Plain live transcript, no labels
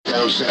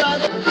Yeah,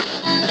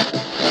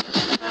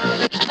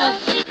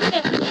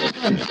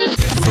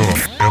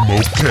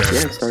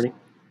 it's starting.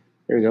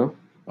 There we go.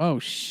 Oh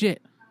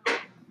shit! Am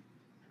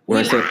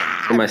I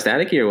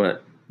staticky or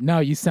what? No,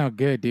 you sound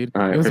good, dude.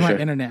 All right, it was for my sure.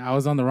 internet. I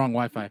was on the wrong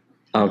Wi-Fi.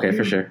 Oh, okay,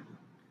 for sure.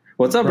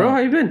 What's up, bro? How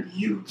you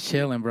been?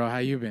 Chilling, bro. How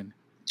you been?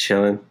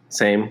 Chilling.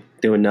 Same.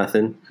 Doing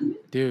nothing.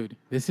 Dude,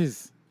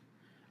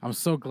 I'm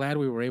so glad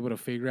we were able to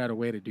figure out a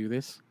way to do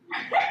this.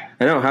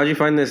 I know. How'd you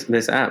find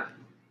this app?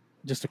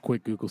 Just a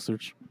quick Google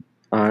search.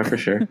 For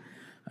sure.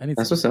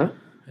 That's what's up.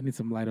 I need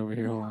some light over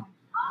here. Hold on.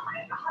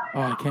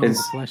 Oh, I can't use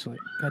the flashlight.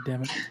 God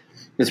damn it.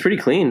 It's pretty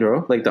clean,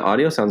 bro. Like, the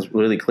audio sounds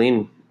really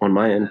clean on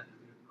my end.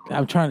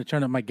 I'm trying to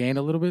turn up my gain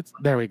a little bit.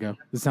 There we go.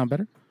 Does it sound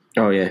better?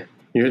 Oh, yeah.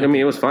 I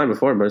mean, it was fine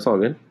before, but it's all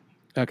good.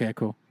 Okay,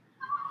 cool.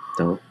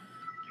 Dope.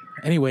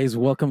 Anyways,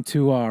 welcome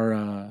to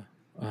our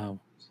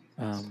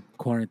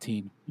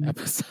quarantine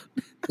episode.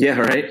 Yeah,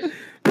 right?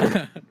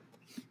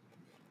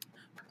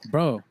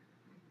 Bro,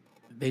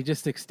 they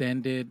just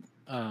extended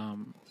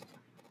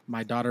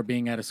my daughter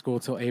being out of school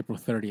till April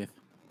 30th.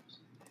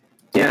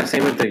 Yeah,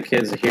 same with the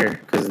kids here,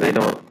 because they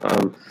don't...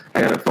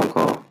 I got a phone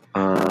call,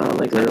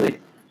 like, literally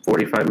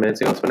 45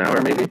 minutes ago, to an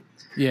hour, maybe.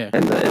 Yeah.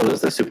 And it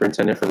was the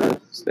superintendent from the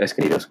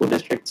Escondido School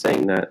District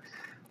saying that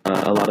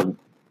a lot of...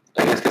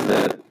 I guess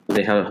because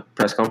they had a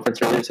press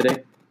conference earlier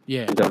today.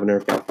 Yeah. The governor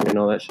of California and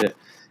all that shit.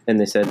 And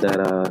they said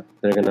that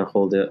they're going to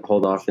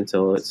hold off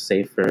until it's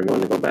safe for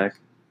everyone to go back.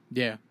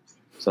 Yeah.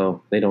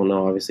 So they don't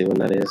know, obviously, when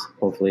that is.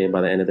 Hopefully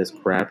by the end of this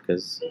crap,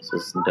 because it's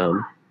just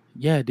dumb.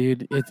 Yeah,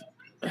 dude.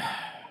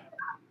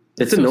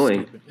 It's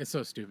annoying. Stupid. It's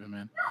so stupid,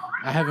 man.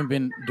 I haven't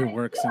been to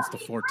work since the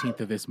 14th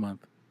of this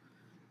month.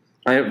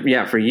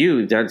 Yeah, for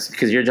you, that's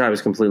because your job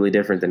is completely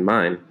different than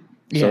mine.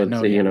 Yeah, so,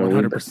 no, you know,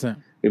 100%.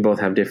 We both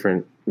have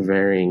different,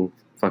 varying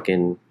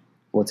fucking,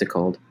 what's it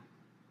called?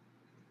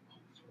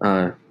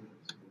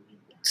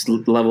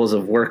 Levels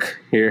of work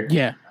here.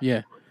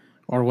 Yeah.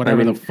 Or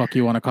whatever the fuck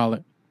you want to call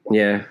it.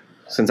 Yeah,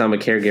 since I'm a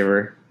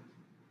caregiver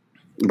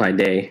by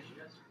day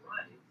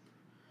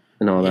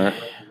and all that.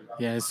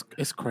 Yeah,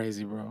 it's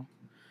crazy, bro.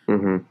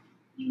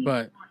 Mm-hmm.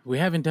 But we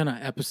haven't done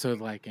an episode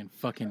like in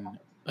fucking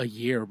a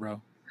year,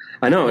 bro.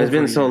 I know, it's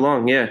been so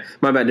long. Yeah,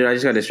 my bad, dude. I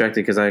just got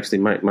distracted because I actually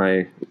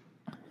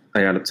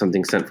I got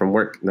something sent from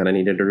work that I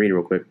needed to read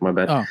real quick. My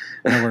bad. Oh,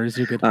 no worries.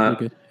 You're good. You're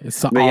good.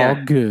 It's all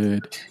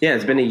good. Yeah,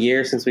 it's been a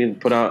year since we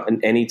put out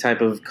any type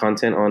of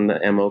content on the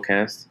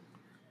MOcast.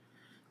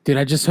 Dude,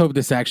 I just hope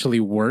this actually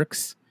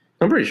works.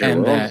 I'm pretty sure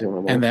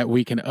and that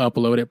we can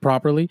upload it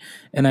properly.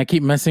 And I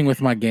keep messing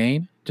with my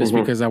gain just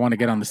because I want to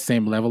get on the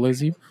same level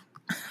as you.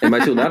 Am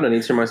I too loud? I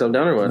need to turn myself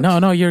down or what?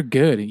 No, you're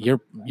good.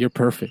 You're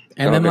perfect.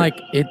 And then like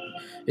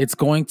it's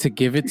going to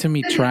give it to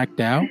me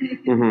tracked out.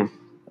 Mm-hmm.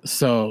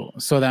 So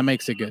that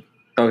makes it good.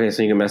 Okay,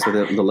 so you can mess with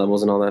the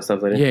levels and all that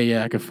stuff later?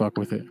 Yeah, I can fuck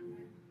with it.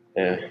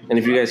 Yeah, and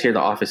if you guys hear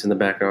The Office in the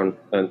background,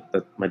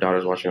 my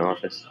daughter's watching The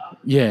Office.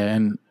 Yeah,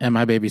 and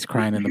my baby's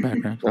crying in the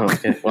background. Oh,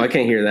 okay. Well, I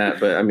can't hear that,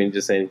 but I mean,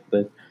 just saying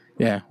that.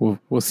 Yeah,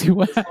 we'll see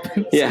what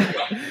happens. Yeah,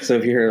 so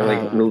if you hear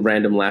like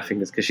random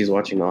laughing, it's because she's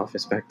watching The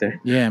Office back there.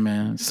 Yeah,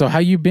 man. So how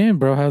you been,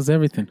 bro? How's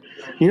everything?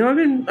 You know,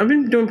 I've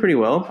been doing pretty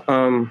well.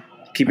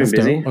 Keeping That's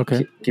busy. Dope.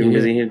 Okay. Keeping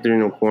busy here during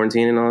the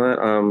quarantine and all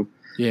that.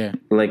 Yeah.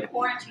 Like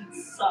quarantine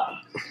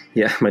sucks.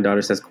 Yeah, my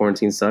daughter says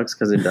quarantine sucks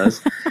because it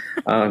does.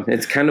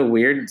 It's kind of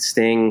weird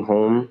staying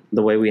home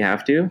the way we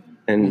have to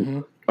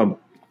and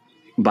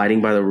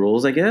abiding by the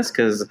rules, I guess,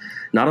 because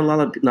not a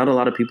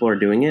lot of people are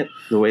doing it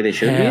the way they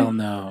should be. Hell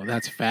no,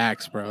 that's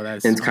facts, bro.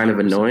 It's kind of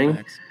annoying.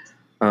 Facts.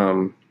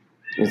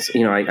 It's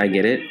I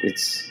get it.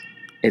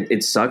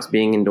 It sucks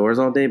being indoors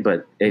all day,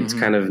 but it's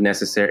kind of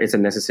necessary. It's a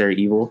necessary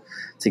evil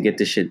to get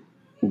this shit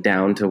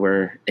down to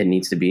where it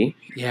needs to be.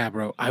 Yeah,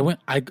 bro.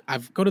 I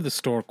go to the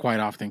store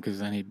quite often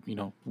because I need,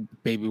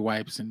 baby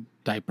wipes and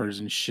diapers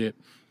and shit.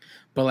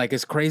 But like,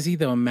 it's crazy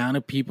the amount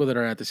of people that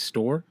are at the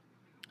store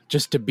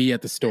just to be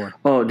at the store.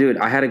 Oh, dude,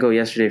 I had to go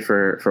yesterday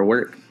for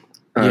work.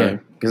 Yeah,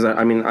 because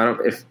I mean, I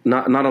don't. If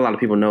not a lot of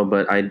people know,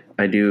 but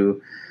I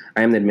do.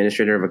 I am the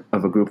administrator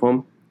of a group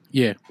home.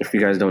 Yeah. If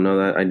you guys don't know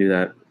that, I do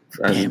that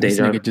as a day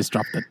job. Nigga just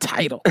dropped the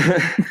title.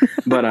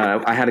 But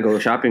I had to go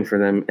shopping for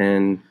them,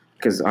 and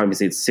because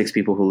obviously it's 6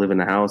 people who live in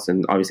the house,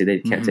 and obviously they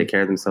can't take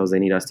care of themselves. They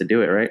need us to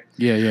do it, right?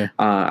 Yeah.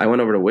 I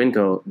went over to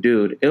Winco.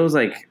 Dude, it was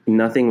like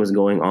nothing was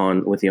going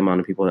on with the amount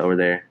of people that were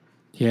there.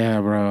 Yeah,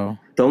 bro.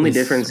 The only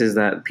difference is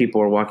that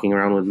people are walking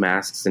around with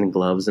masks and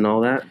gloves and all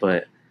that,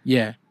 but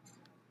yeah.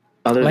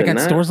 Other like than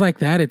at that, stores like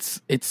that,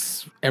 it's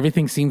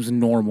everything seems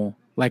normal.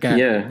 Like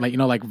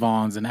like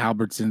Vons and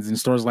Albertsons and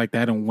stores like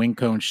that and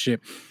Winco and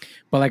shit.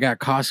 But like at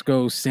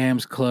Costco,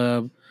 Sam's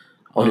Club.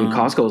 Oh, dude,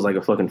 Costco is like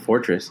a fucking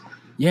fortress.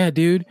 Yeah,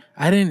 dude.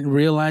 I didn't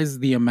realize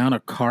the amount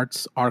of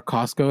carts our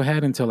Costco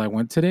had until I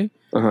went today.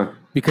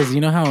 Because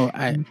you know how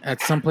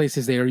at some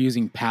places they are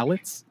using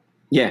pallets?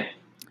 Yeah.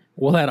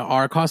 Well, at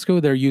our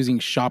Costco, they're using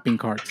shopping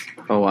carts.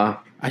 Oh,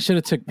 wow. I should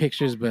have took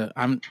pictures, but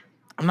I'm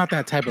not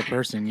that type of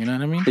person. You know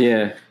what I mean?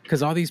 Yeah.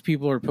 Because all these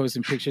people are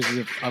posting pictures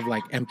of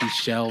like empty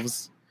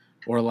shelves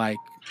or like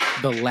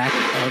the lack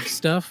of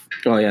stuff.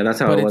 Oh yeah, that's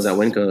how But it was at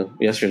it's- Winco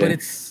yesterday.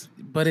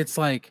 But it's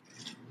like,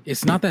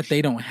 it's not that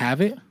they don't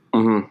have it.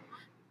 Mm-hmm.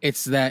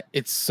 It's that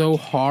it's so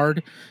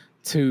hard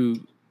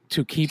to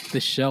keep the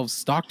shelves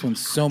stocked when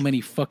so many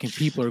fucking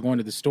people are going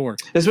to the store.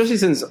 Especially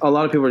since a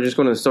lot of people are just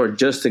going to the store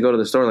just to go to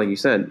the store, like you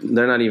said.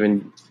 They're not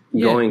even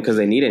going because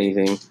they need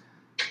anything.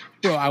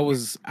 Bro, I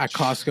was at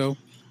Costco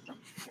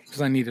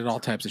because I needed all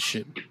types of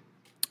shit.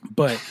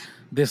 But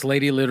this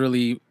lady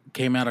literally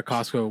came out of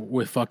Costco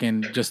with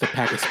fucking just a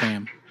pack of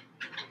Spam.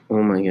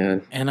 Oh my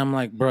god. And I'm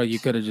like, bro, you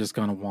could have just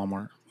gone to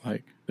Walmart.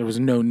 Like, there was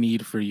no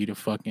need for you to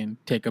fucking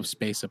take up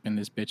space up in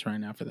this bitch right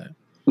now for that.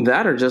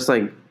 That or just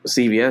like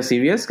CVS.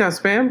 CVS got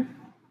Spam?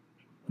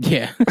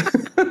 Yeah.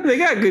 They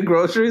got good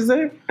groceries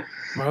there.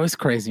 Bro, it's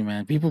crazy,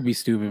 man. People be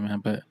stupid, man.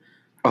 But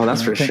Oh,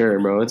 that's for sure,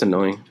 bro. It's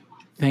annoying.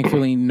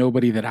 thankfully,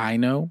 nobody that I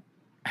know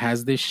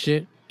has this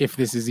shit, if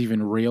this is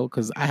even real,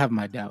 because I have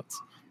my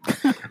doubts.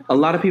 A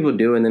lot of people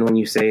do, and then when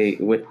you say,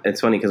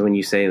 it's funny because when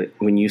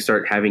you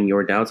start having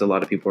your doubts, a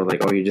lot of people are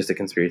like, "Oh, you're just a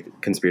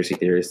conspiracy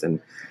theorist," and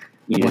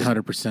you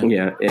 100%.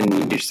 yeah, and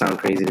you just sound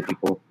crazy to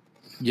people.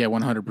 Yeah,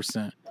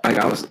 100%.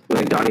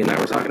 Like Dottie and I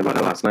were talking about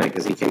it last night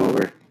because he came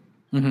over.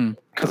 Mm-hmm.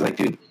 Because like,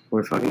 dude,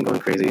 we're fucking going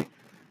crazy.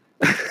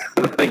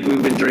 Like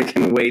we've been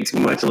drinking way too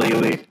much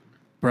lately.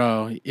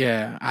 Bro,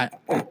 yeah,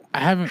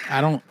 I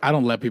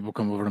don't let people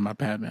come over to my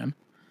pad, man.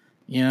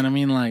 You know what I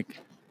mean? Like,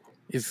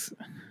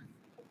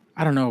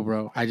 I don't know,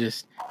 bro. I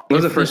just, It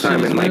was the first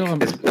time in like,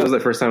 real, it was the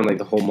first time in like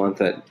the whole month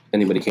that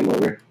anybody came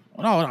over.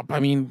 no, I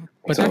mean,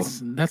 but So-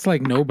 that's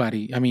like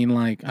nobody. I mean,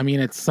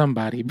 it's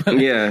somebody, but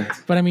Yeah,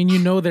 but I mean, you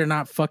know, they're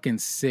not fucking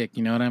sick.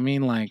 You know what I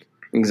mean? Like,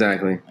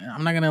 exactly.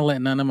 I'm not gonna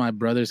let none of my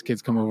brother's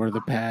kids come over to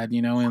the pad,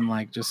 you know, and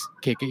like just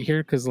kick it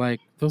here because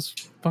like those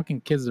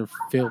fucking kids are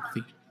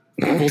filthy,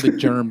 full of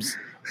germs.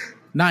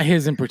 Not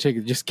his in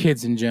particular, just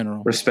kids in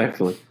general.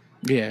 Respectfully.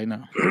 Yeah,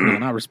 no,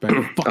 not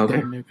respectful. Fuck Okay.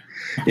 that nigga.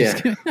 I'm Yeah.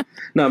 just kidding.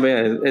 No, but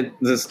yeah,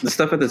 the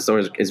stuff at the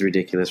store is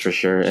ridiculous for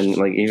sure. And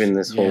like even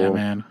this Yeah, whole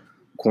man.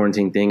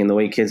 quarantine thing and the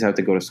way kids have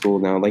to go to school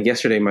now. Like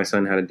yesterday, my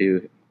son had to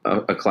do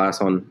a class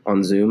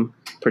on Zoom.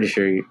 Pretty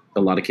sure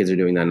a lot of kids are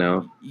doing that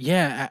now.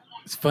 Yeah,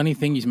 it's a funny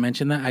thing you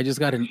mentioned that. I just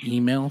got an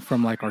email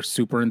from like our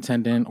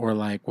superintendent or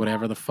like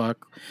whatever the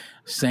fuck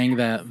saying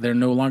that they're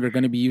no longer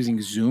going to be using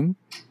Zoom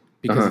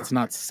because it's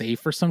not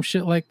safe or some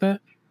shit like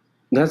that.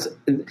 That's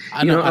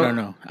I don't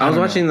know. I was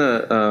watching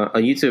a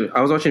YouTube.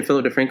 I was watching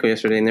Philip DeFranco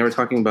yesterday, and they were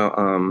talking about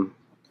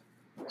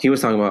he was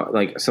talking about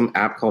like some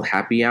app called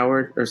Happy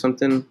Hour or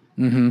something,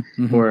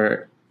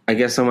 where I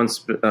guess someone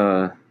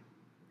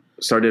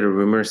started a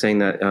rumor saying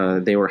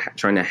that they were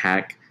trying to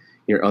hack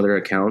your other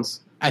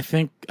accounts. I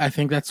think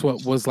that's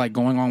what was like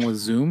going on with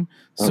Zoom.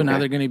 So now Okay.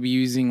 they're going to be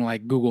using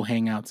like Google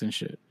Hangouts and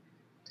shit.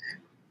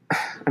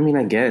 I mean,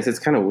 I guess it's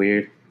kind of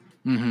weird.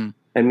 Mm-hmm.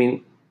 I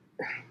mean,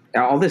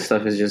 all this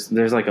stuff is just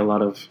there's like a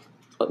lot of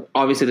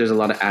obviously there's a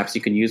lot of apps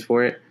you can use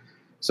for it.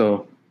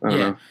 So I don't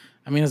know.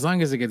 I mean, as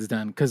long as it gets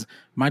done, because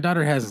my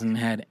daughter hasn't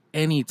had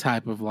any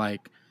type of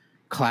like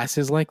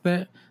classes like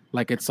that.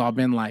 Like it's all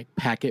been like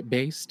packet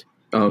based.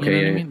 Oh, okay, You know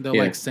yeah, what I mean? They'll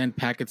yeah. like send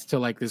packets to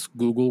like this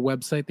Google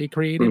website they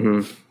created,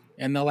 Mhm.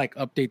 and they'll like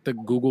update the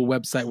Google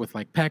website with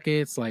like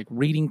packets, like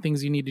reading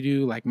things you need to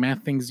do, like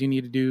math things you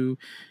need to do,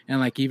 and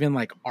like even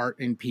like art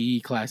and PE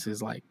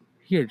classes. Like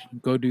here,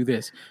 go do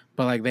this.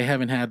 But like they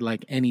haven't had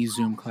like any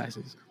Zoom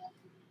classes.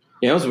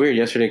 Yeah, it was weird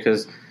yesterday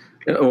because,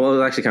 well, it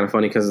was actually kind of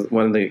funny because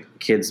one of the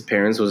kids'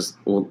 parents was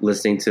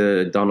listening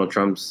to Donald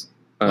Trump's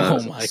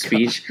Oh my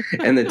speech,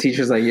 and the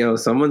teacher's like, "Yo,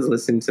 someone's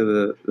listening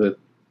to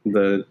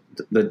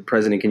the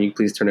president. Can you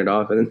please turn it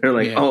off?" And they're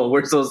like, Yeah. "Oh,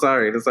 we're so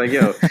sorry." And it's like,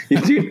 "Yo,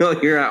 you do know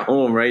you're at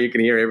home, right? You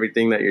can hear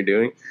everything that you're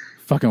doing."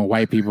 Fucking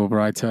white people,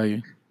 bro! I tell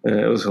you.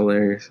 It was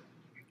hilarious.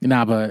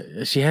 Nah,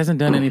 but she hasn't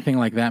done anything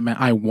like that, man.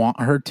 I want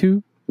her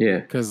to, Yeah,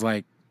 because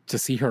like to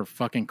see her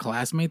fucking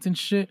classmates and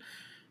shit.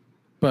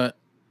 But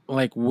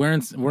like we're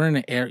in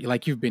an area,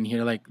 like you've been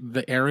here, like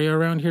the area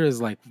around here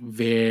is like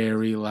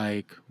very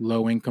like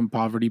low income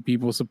poverty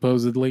people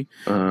supposedly,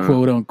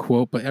 quote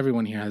unquote. But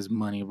everyone here has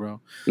money, bro.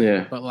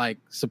 yeah. But like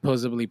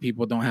supposedly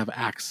people don't have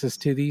access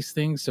to these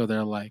things, so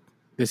they're like,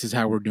 this is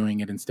how we're doing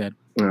it instead.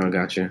 Oh,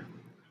 gotcha.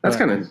 That's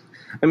But- kind of.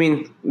 I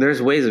mean,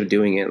 there's ways of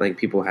doing it. Like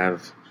people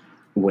have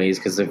ways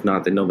because if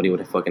not, then nobody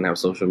would fucking have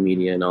social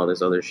media and all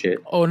this other shit.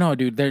 Oh no,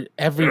 dude!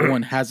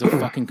 Everyone has a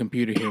fucking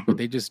computer here, but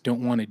they just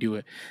don't want to do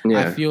it. Yeah.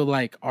 I feel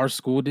like our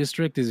school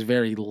district is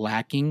very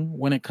lacking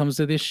when it comes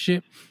to this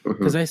shit. Mhm.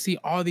 Because I see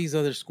all these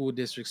other school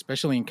districts,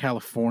 especially in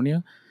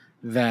California,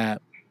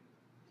 that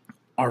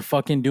are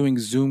fucking doing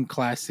Zoom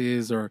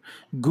classes or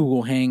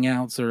Google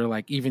Hangouts, or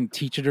like even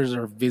teachers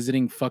are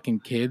visiting fucking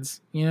kids.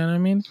 You know what I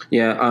mean?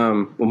 Yeah,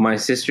 well, my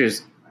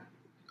sister's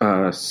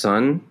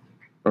son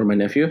or my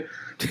nephew,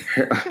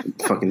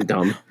 fucking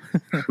dumb,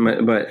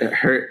 but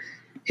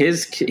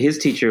his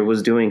teacher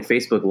was doing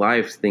Facebook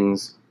Live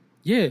things,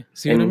 Yeah.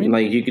 See and what I mean?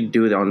 like you could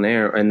do it on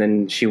there, and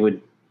then she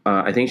would,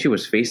 I think she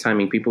was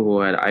FaceTiming people who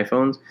had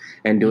iPhones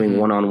and doing Mhm.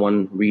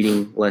 one-on-one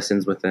reading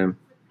lessons with them.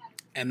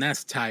 And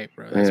that's tight,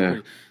 bro. That's Yeah.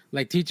 pretty.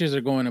 Like teachers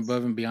are going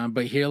above and beyond,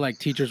 but here, like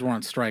teachers were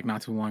on strike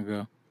not too long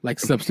ago, like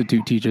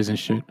substitute teachers and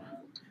shit.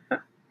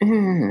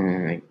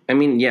 I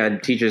mean, yeah,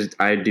 teachers.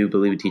 I do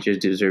believe teachers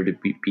deserve to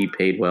be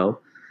paid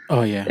well,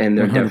 Oh yeah, and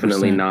they're 100%.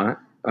 definitely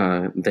not.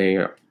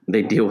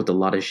 They deal with a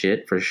lot of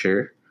shit for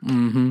sure.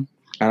 Mm-hmm.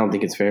 I don't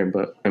think it's fair,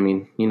 but I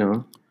mean, you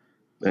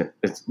got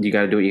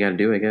to do what you got to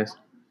do, I guess.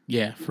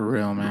 Yeah, for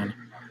real, man.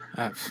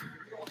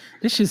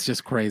 This shit's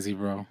just crazy,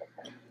 bro.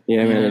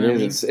 Yeah, man, it I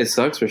is. It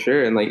sucks for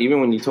sure. And like, even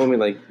when you told me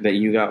like that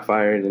you got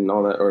fired and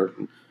all that, or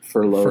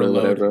furloughed or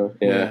whatever,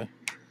 yeah.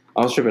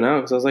 I was tripping out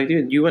because I was like,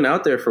 dude, you went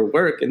out there for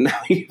work and now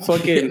you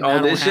fucking all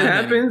this shit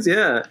happens.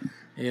 Yeah.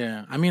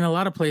 Yeah. I mean, a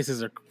lot of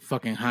places are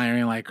fucking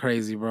hiring like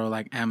crazy, bro.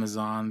 Like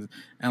Amazon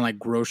and like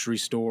grocery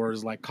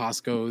stores, like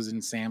Costco's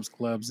and Sam's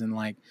Clubs and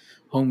like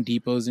Home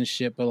Depots and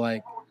shit. But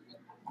like,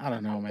 I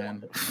don't know,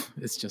 man.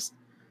 It's just,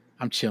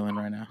 I'm chilling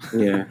right now.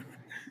 Yeah.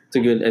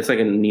 It's like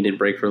a needed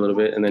break for a little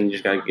bit, and then you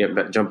just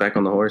gotta jump back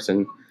on the horse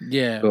and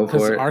go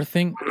for it. Our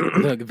thing,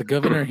 the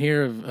governor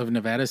here of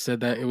Nevada said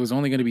that it was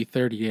only going to be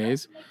 30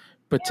 days,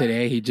 but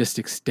today he just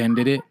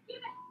extended it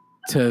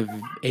to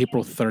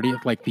April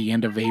 30th, like the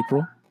end of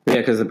April. Yeah,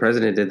 because the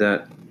president did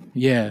that.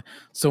 Yeah,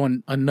 so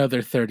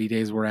another 30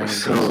 days we're at.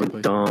 So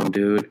basically. Dumb,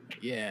 dude.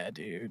 Yeah,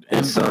 dude.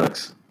 It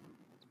sucks.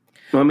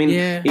 Well, I mean,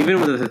 even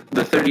with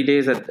the 30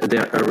 days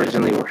that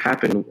originally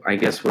happened, I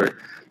guess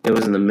it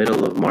was in the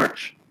middle of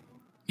March.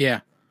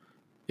 Yeah,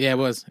 it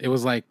was. It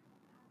was like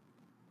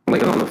on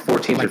the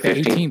 14th like or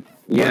 15th. The 18th.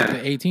 Yeah,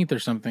 like the 18th or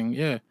something.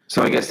 Yeah.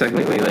 So I guess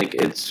technically, like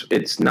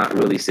it's not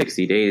really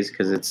 60 days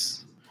because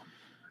it's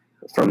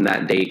from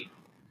that date,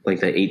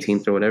 like the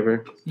 18th or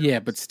whatever. Yeah,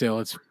 but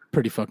still, it's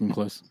pretty fucking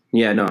close.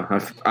 Yeah, no,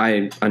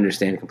 I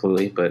understand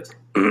completely, but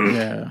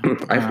yeah,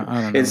 I don't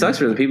know, it sucks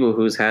for the people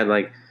who's had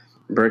like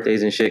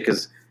birthdays and shit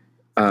because.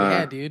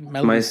 Yeah, dude,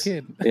 my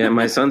kid. Yeah,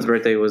 my son's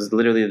birthday was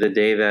literally the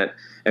day that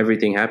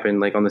everything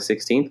happened, like on the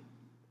 16th.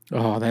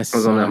 Oh, that's. It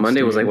was on that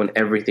Monday. Dude. Was like when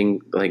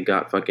everything like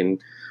got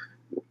fucking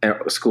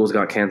schools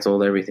got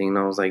canceled, everything, and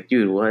I was like,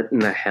 dude, what in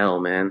the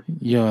hell, man?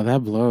 Yo,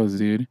 that blows,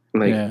 dude.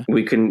 Like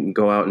we couldn't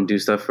go out and do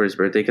stuff for his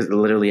birthday because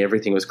literally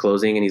everything was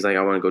closing, and he's like,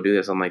 I want to go do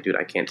this. I'm like, dude,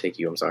 I can't take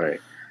you. I'm sorry.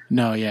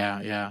 No,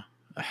 yeah,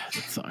 that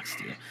sucks,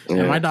 dude. Yeah.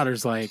 And my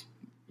daughter's like,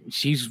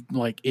 she's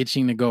like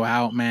itching to go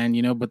out, man.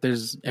 But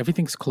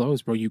everything's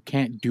closed, bro. You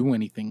can't do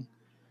anything.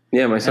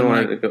 Yeah, my son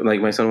wanted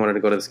to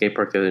go to the skate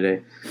park the other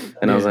day,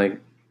 and I was like,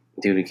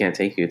 dude, we can't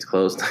take you. It's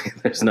closed.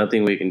 There's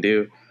nothing we can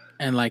do.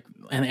 And like,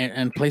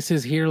 and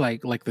places here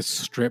like the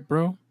Strip,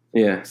 bro.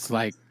 Yeah, it's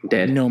like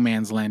dead. No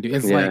man's land, dude.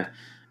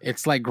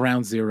 It's like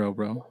ground zero,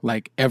 bro.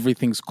 Like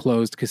everything's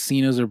closed.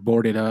 Casinos are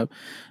boarded up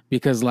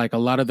because like a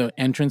lot of the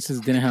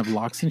entrances didn't have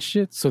locks and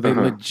shit, so they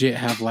legit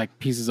have like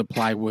pieces of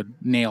plywood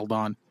nailed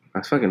on.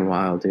 That's fucking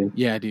wild, dude.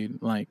 Yeah,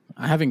 dude. Like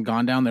I haven't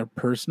gone down there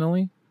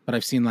personally, but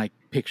I've seen like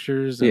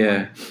pictures. And,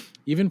 like,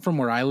 even from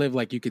where I live,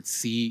 like you could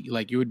see,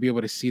 like you would be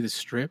able to see the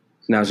Strip.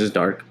 Now it's just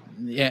dark.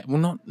 Yeah,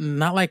 well,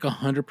 not like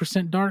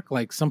 100% dark.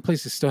 Like some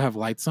places still have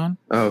lights on.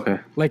 Oh, okay.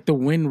 Like the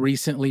wind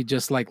recently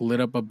just like lit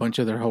up a bunch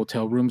of their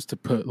hotel rooms to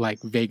put like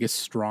Vegas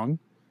Strong,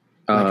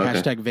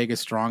 hashtag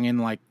Vegas Strong in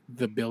like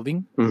the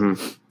building.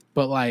 Mm-hmm.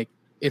 But like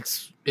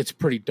it's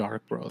pretty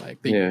dark, bro. Like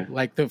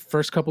like the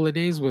first couple of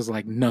days was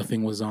like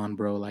nothing was on,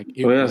 bro. Like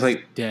it was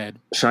like dead.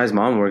 Shai's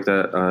mom worked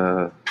at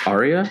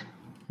Aria.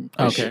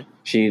 Okay.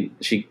 She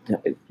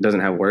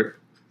doesn't have work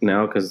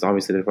now because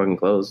obviously they're fucking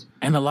closed.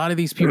 And a lot of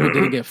these people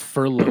didn't get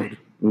furloughed.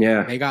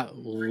 Yeah. They got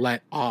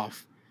let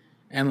off.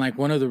 And like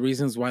one of the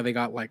reasons why they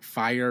got like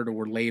fired or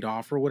were laid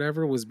off or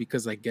whatever was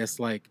because I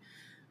guess like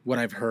what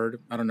I've heard,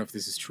 I don't know if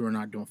this is true or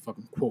not, don't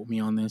fucking quote me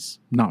on this.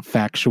 Not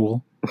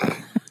factual.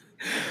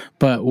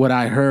 But what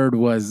I heard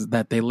was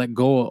that they let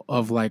go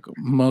of like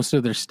most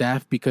of their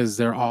staff because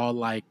they're all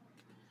like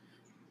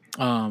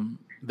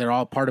they're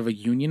all part of a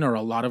union, or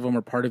a lot of them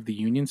are part of the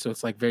union, so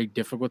it's like very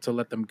difficult to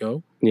let them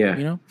go.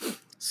 Yeah.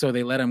 So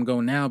they let them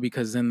go now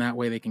because then that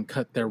way they can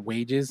cut their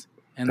wages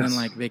and then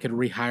like they could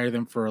rehire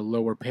them for a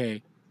lower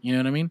pay. You know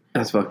what I mean?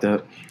 That's fucked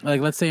up.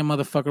 Like let's say a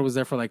motherfucker was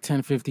there for like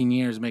 10, 15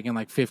 years making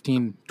like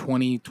 $15,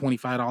 $20,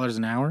 $25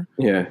 an hour.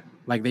 Yeah.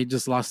 Like they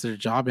just lost their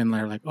job and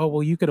they're like, oh,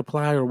 well, you could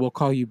apply or we'll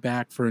call you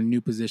back for a new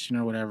position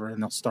or whatever.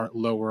 And they'll start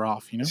lower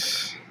off,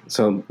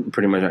 So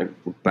pretty much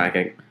like back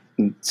at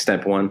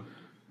step one.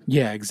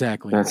 Yeah,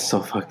 exactly. That's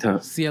so fucked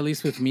up. See, at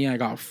least with me, I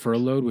got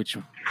furloughed, which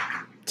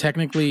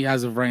technically,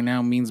 as of right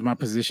now, means my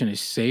position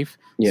is safe.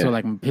 Yeah. So,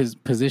 like, my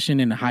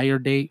position in a higher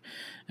date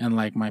and,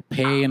 like, my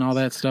pay and all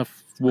that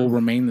stuff will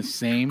remain the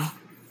same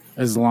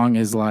as long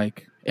as,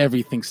 like,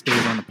 everything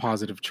stays on a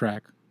positive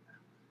track.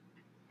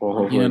 Well,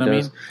 hopefully it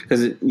does.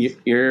 Because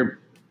your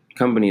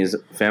company is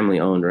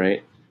family-owned,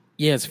 right?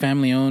 Yeah, it's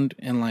family-owned,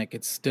 and, like,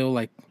 it's still,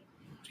 like,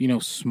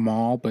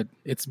 small, but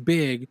it's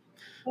big.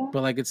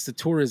 But, like, it's the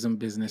tourism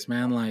business,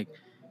 man. Like,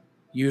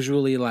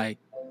 usually, like,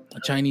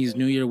 a Chinese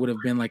New Year would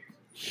have been, like,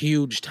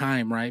 huge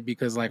time, right?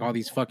 Because, like, all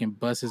these fucking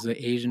buses of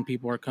Asian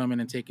people are coming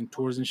and taking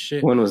tours and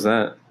shit. When was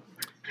that?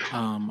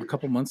 A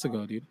couple months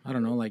ago, dude. I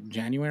don't know, like,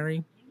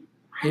 January.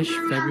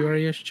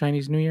 February-ish,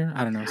 Chinese New Year.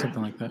 I don't know,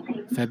 something like that.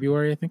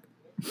 February, I think.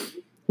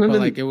 No, But no,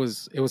 like it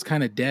was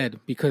kind of dead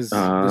because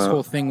this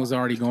whole thing was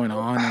already going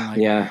on, and like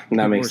yeah, that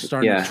people makes were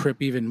starting yeah, to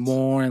trip even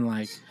more, and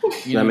like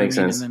you that know makes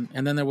what I mean. sense.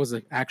 And then there was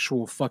an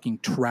actual fucking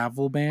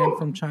travel ban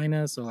from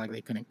China, so like they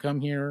couldn't come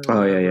here. Or Oh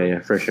whatever. yeah,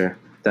 for sure.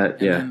 That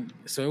And yeah, then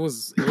so it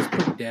was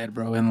pretty dead,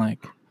 bro. And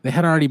like they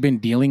had already been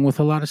dealing with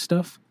a lot of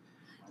stuff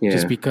yeah.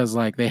 just because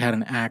like they had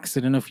an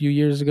accident a few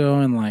years ago,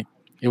 and like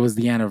it was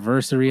the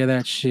anniversary of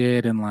that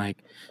shit, and like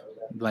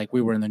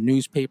we were in the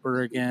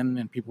newspaper again,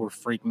 and people were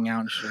freaking out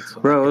and shit. So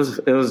Bro, like,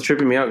 it was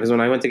tripping me out because when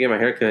I went to get my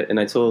haircut and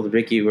I told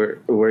Vicky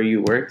where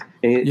you worked,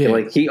 and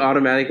he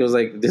automatically was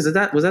like, was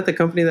that the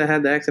company that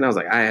had the accident? I was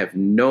like, I have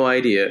no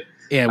idea.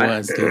 Yeah, it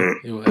was, dude.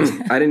 It was.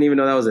 I didn't even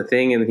know that was a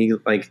thing, and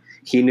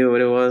he knew what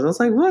it was. I was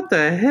like, what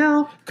the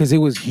hell? Because it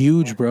was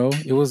huge, bro.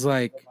 It was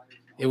like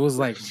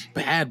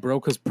bad, bro.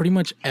 Because pretty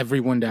much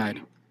everyone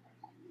died.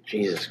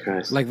 Jesus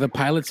Christ! Like the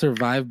pilot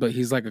survived, but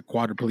he's like a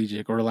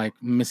quadriplegic or like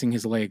missing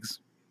his legs.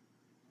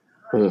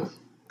 Ugh,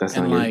 that's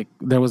And not like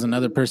there was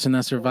another person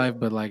that survived,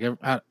 but like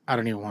I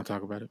don't even want to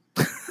talk about it.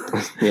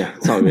 Yeah,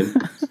 it's all good.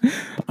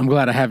 I'm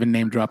glad I haven't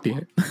name dropped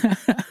yet.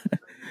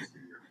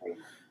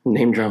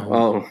 Name drop.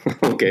 Oh,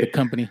 okay. The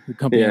company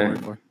I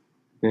work for.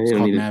 Yeah, It's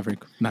called Maverick.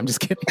 No, I'm just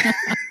kidding.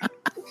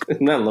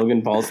 Isn't that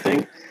Logan Paul's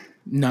thing?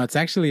 No, it's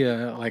actually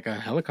a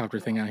helicopter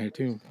thing out here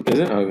too. Is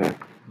it? Okay.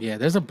 Yeah,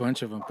 there's a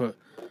bunch of them,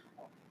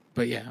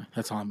 but yeah,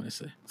 that's all I'm gonna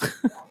say.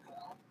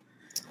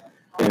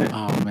 Yeah.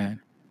 Oh man.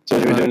 So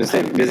what have you been doing to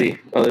stay busy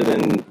other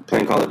than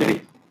playing Call of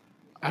Duty?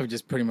 I've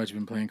just pretty much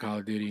been playing Call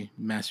of Duty,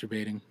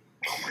 masturbating.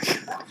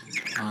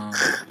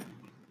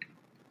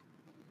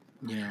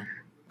 You know.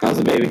 How's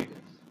the baby?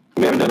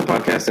 We haven't done a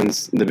podcast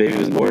since the baby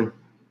was born.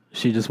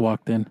 She just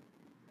walked in.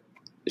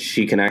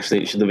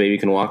 The baby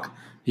can walk?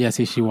 Yeah,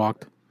 see, she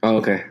walked. Oh,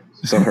 okay.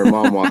 So her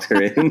mom walked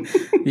her in.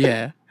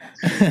 Yeah.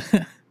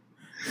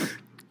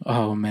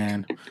 Oh,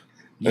 man.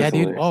 Yeah, That's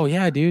dude. hilarious. Oh,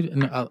 yeah, dude.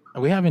 And,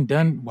 we haven't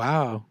done...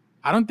 Wow.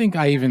 I don't think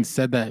I even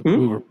said that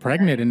we were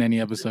pregnant in any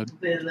episode.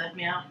 They let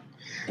me out.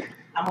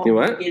 You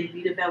what? Getting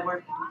beat up at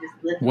work.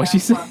 What'd she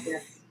say?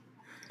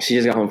 She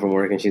just got home from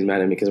work and she's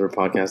mad at me because we're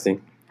podcasting.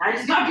 I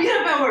just got beat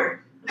up at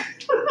work.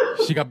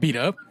 She got beat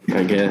up?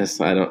 I guess.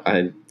 I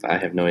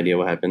have no idea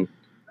what happened.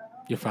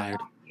 You're fired.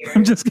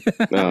 I'm just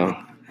kidding. No.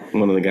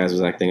 One of the guys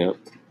was acting up.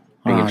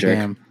 Being a Oh, jerk.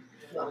 damn.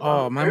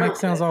 Oh, my mic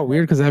sounds all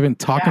weird because I've been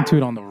talking to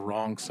it on the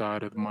wrong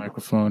side of the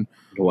microphone.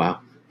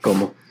 Wow.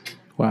 Como.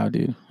 Wow,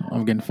 dude.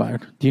 I'm getting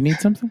fired. Do you need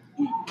something?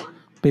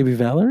 Baby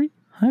Valerie?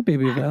 Hi,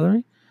 Baby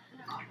Valerie.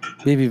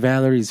 Baby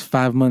Valerie's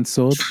 5 months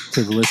old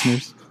to the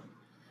listeners.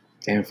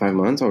 Damn, 5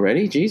 months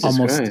already? Jesus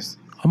Christ.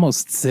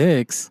 Almost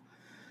 6.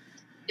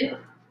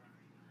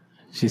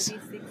 She's 6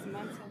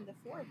 months on the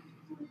 4th.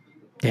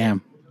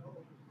 damn.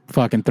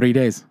 Fucking 3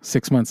 days.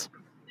 6 months.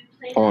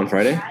 Oh, on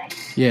Friday?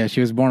 Yeah,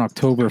 she was born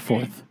October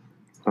 4th.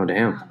 Oh,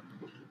 damn.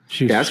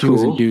 She That's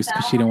was cool. induced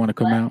because she didn't want to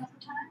come out.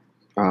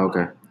 Oh,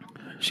 okay.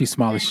 She's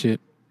small as shit.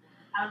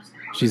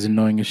 She's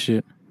annoying as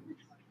shit.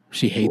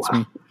 She hates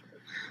me.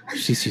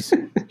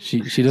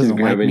 She doesn't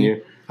like grabbing me.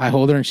 you. I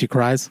hold her and she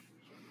cries.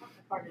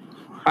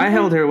 I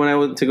held her when I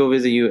went to go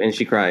visit you and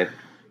she cried.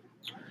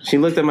 She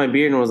looked at my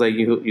beard and was like,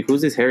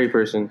 who's this hairy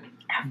person?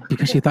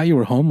 Because she thought you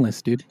were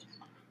homeless, dude.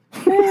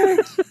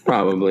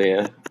 Probably,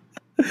 yeah.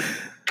 All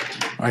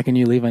right, can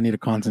you leave? I need to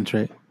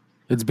concentrate.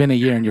 It's been a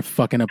year and you're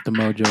fucking up the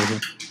mojo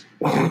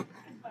here.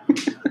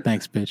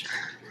 Thanks, bitch.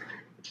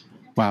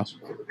 Wow.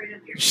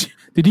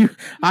 Did you?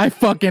 I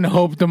fucking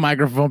hope the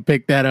microphone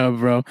picked that up,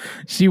 bro.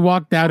 She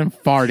walked out and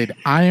farted.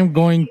 I am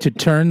going to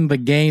turn the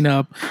gain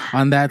up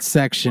on that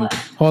section.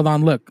 Hold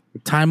on, look.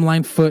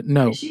 Timeline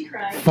footnote.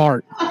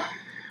 Fart.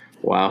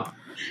 Wow.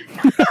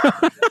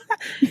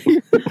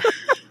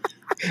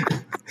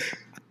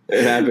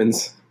 It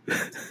happens.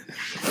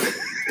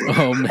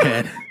 Oh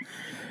man.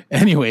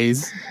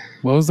 Anyways,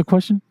 what was the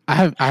question? I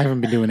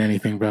haven't been doing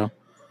anything, bro.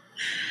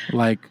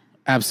 Like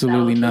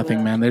absolutely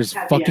nothing, man. There's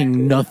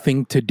fucking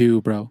nothing to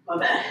do, bro.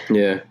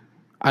 Yeah.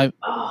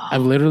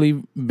 I've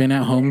literally been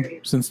at home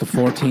since the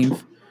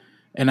 14th,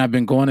 and I've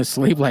been going to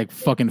sleep like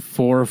fucking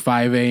 4 or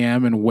 5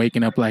 a.m. and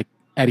waking up like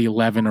at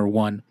 11 or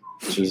 1.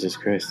 Jesus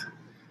Christ.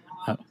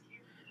 Oh.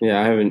 Yeah,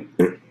 I haven't.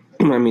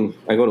 I mean,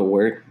 I go to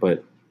work,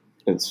 but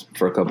it's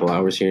for a couple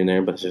hours here and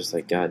there. But it's just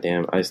like,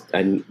 goddamn,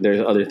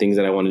 there's other things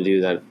that I want to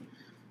do that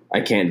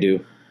I can't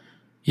do.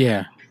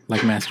 Yeah,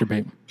 like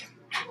masturbate.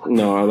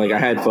 No, like I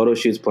had photo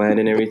shoots planned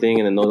and everything,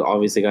 and then those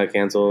obviously got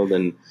canceled,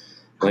 and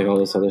like all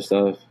this other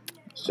stuff.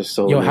 It's just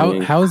so. Yo,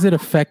 annoying. how is it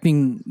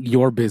affecting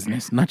your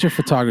business? Not your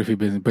photography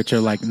business, but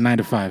your like 9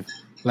 to 5.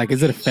 Like,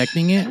 is it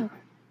affecting it?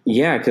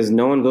 Yeah, because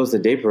no one goes to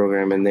day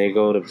program, and they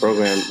go to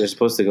program. They're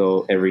supposed to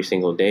go every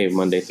single day,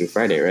 Monday through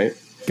Friday, right?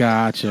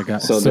 Gotcha.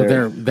 So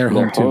they're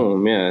home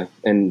too. Yeah,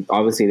 and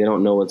obviously they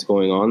don't know what's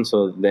going on.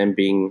 So them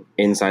being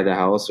inside the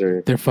house,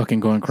 or They're fucking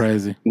going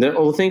crazy.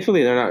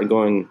 thankfully they're not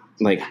going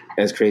like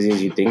as crazy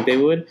as you think they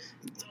would.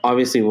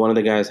 Obviously, one of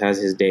the guys has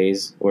his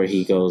days where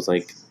he goes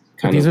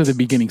These are the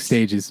beginning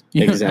stages.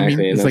 You know what I mean?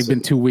 Exactly, and It's like that's-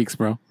 been 2 weeks,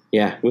 bro.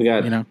 Yeah, we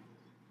got You know,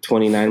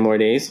 29 more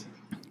days.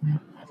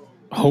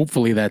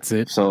 Hopefully that's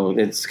it. So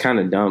it's kind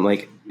of dumb.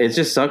 Like, it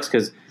just sucks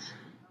because,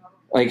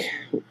 like,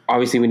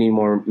 obviously we need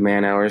more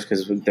man hours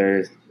because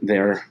they're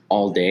there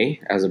all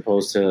day as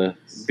opposed to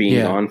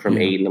being gone from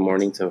 8 in the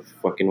morning to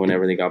fucking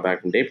whenever they got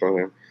back from day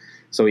program.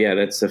 So yeah,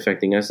 that's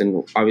affecting us,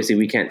 and obviously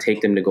we can't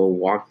take them to go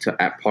walk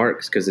at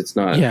parks because it's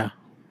not. Yeah.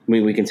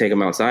 We can take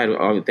them outside.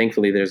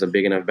 Thankfully, there's a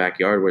big enough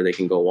backyard where they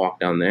can go walk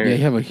down there. Yeah,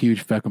 you have a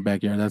huge fucking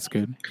backyard. That's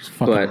good.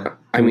 But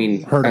I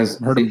mean, hurt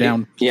them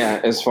down.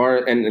 Yeah, as far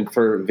and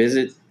for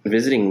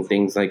visiting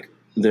things, like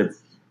their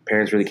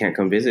parents really can't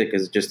come visit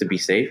because just to be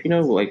safe, you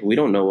know, like we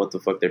don't know what the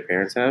fuck their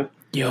parents have.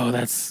 Yo,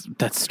 that's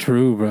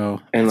true, bro.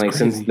 And that's like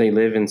crazy. since they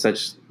live in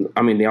such,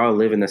 I mean, they all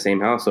live in the same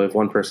house, so if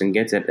one person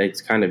gets it,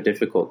 it's kind of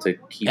difficult to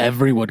keep.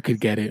 Everyone could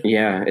get it.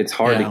 Yeah, it's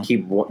hard to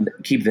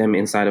keep them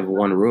inside of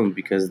one room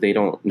because they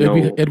don't know.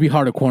 It'd be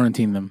hard to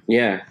quarantine them.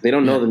 Yeah, they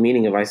don't know the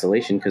meaning of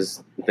isolation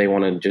because they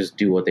want to just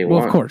do what they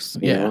want. Well, of course,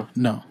 yeah. Know?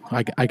 No,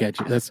 I get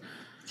you.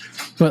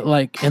 But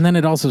like, and then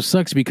it also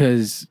sucks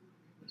because.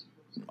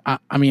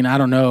 I mean, I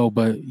don't know,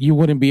 but you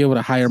wouldn't be able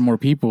to hire more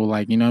people.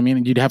 Like, you know what I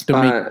mean? You'd have to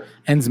make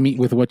ends meet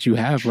with what you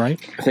have, right?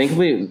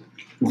 Thankfully,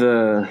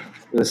 the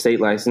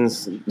state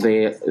license,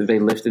 they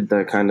lifted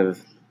the kind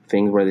of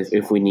thing where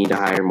if we need to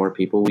hire more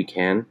people, we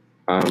can.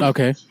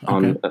 Okay.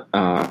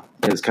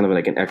 It's kind of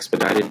like an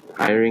expedited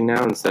hiring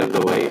now instead of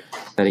the way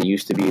that it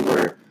used to be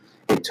where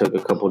it took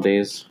a couple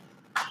days.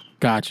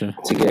 Gotcha.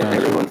 To get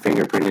everyone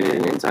fingerprinted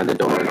and inside the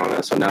door and all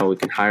that. So now we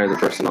can hire the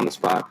person on the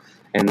spot.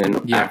 And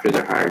then after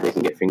they're hired, they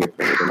can get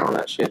fingerprinted and all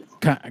that shit.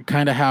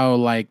 Kind of how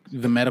like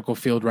the medical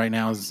field right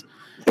now is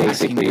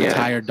basically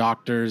retired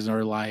doctors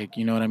or like,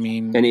 you know what I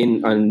mean? And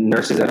in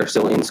nurses that are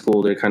still in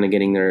school, they're kind of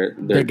getting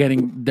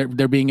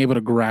they're being able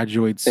to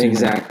graduate soon.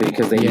 Exactly,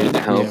 because they need the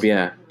help.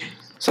 Yeah.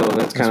 So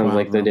that's kind of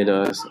like they did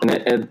us.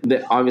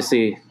 And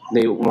obviously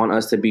they want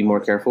us to be more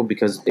careful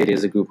because it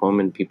is a group home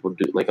and people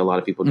do, like a lot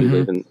of people do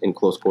live in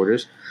close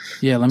quarters.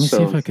 Yeah. Let me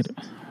see if I could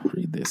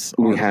read this.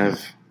 We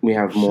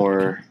have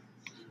more.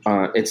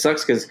 It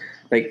sucks because,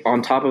 like,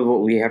 on top of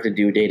what we have to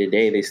do day to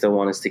day, they still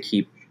want us to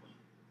keep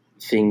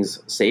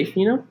things safe,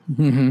 you know?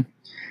 Mm-hmm.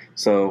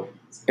 So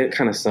it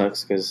kind of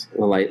sucks because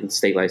the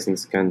state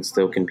license can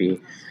be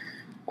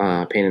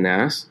pain in the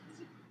ass.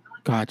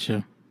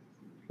 Gotcha.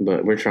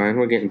 But we're trying.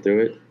 We're getting through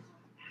it.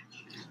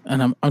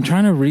 And I'm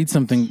trying to read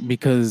something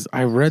because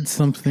I read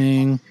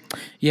something.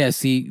 Yeah,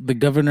 see, the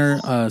governor,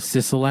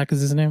 Sisolak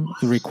is his name,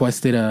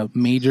 requested a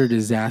major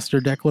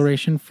disaster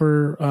declaration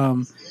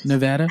for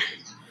Nevada.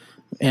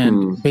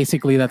 And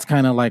basically that's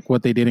kind of like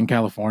what they did in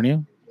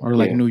California or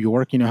like New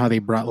York. You know how they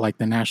brought like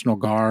the National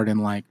Guard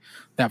and like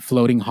that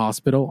floating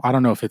hospital. I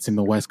don't know if it's in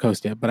the West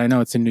Coast yet, but I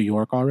know it's in New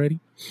York already.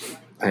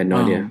 I had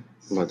no idea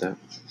about that.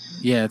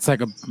 Yeah, it's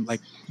like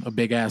a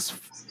big ass.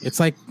 It's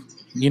like,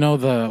 you know,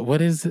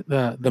 what is it?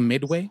 The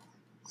Midway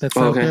that's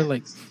out there?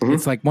 Like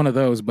it's like one of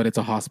those, but it's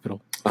a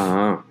hospital.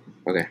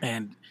 Okay.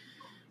 And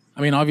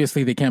I mean,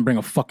 obviously they can't bring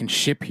a fucking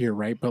ship here,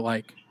 right? But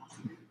like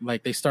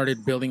they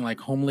started building like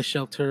homeless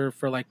shelter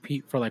for like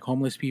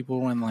homeless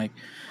people and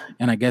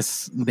I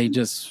guess they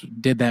just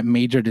did that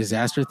major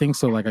disaster thing.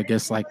 So like I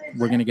guess like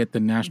we're gonna get the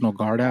National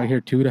Guard out here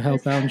too to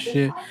help out and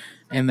shit.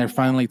 And they're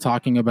finally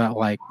talking about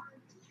like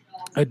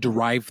a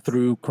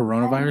drive-through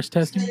coronavirus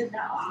testing.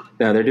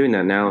 Yeah, they're doing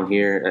that now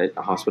here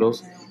at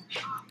hospitals.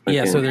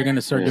 So they're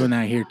gonna start doing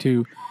that here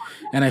too.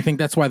 And I think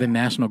that's why the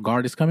National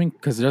Guard is coming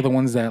because they're the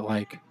ones that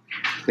like.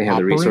 They have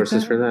the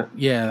resources for that?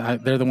 Yeah,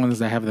 they're the ones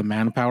that have the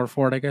manpower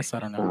for it, I guess. I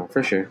don't know.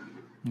 For sure.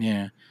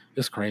 Yeah,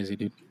 it's crazy,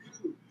 dude.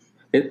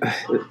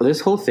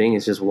 This whole thing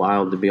is just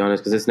wild, to be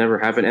honest, because it's never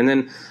happened. And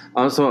then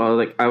also,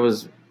 I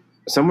was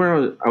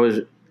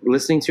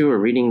listening to or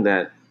reading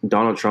that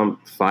Donald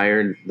Trump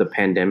fired the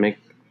pandemic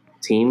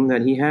team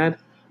that he had.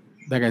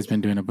 That guy's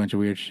been doing a bunch of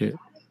weird shit.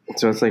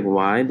 So it's like,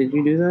 why did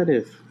you do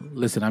that?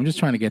 Listen, I'm just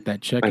trying to get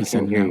that check. I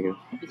can't hear you.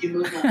 Did you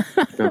move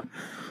that? No.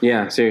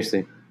 Yeah,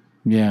 seriously.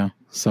 Yeah.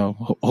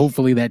 So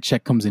hopefully that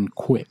check comes in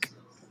quick.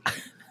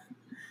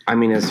 I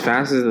mean, as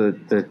fast as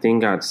the thing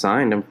got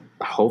signed,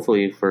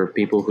 hopefully for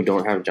people who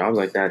don't have jobs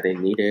like that, they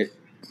need it.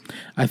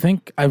 I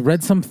think I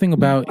read something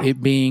about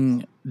it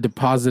being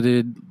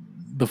deposited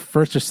the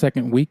first or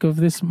second week of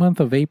this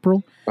month of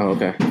April. Oh,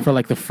 okay. For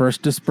like the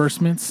first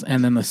disbursements,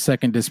 and then the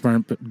second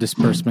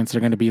disbursements are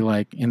going to be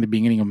like in the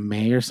beginning of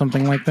May or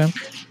something like that.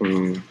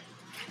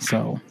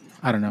 So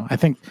I don't know. I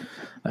think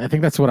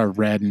that's what I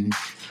read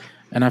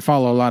and I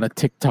follow a lot of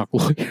TikTok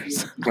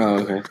lawyers. Oh,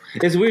 okay.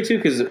 It's weird too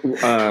because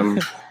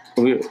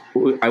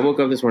I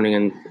woke up this morning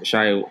and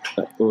Shai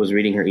was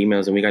reading her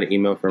emails, and we got an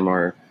email from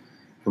our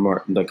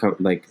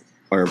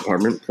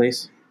apartment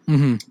place,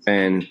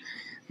 and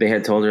they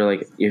had told her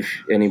like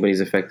if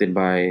anybody's affected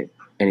by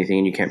anything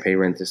and you can't pay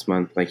rent this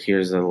month, like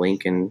here's a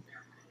link and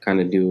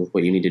kind of do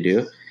what you need to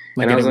do.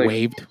 Like and I was like,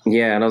 waived.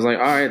 Yeah, and I was like,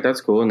 all right,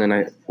 that's cool. And then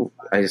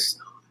I just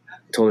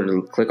told her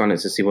to click on it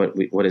to see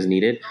what is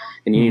needed,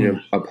 and you need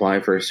to apply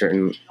for a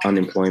certain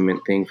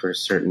unemployment thing for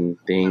certain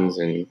things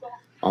and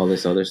all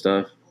this other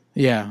stuff.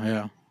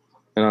 Yeah.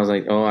 And I was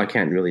like, oh, I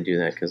can't really do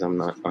that because I'm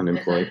not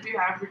unemployed. If you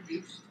have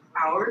reduced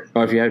hours.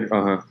 Oh, if you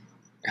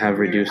have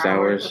reduced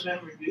hours. Have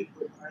been reduced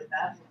like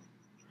that.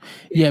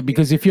 Yeah,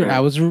 because if your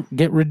hours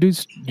get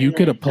reduced, you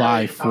could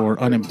apply for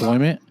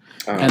unemployment,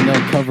 and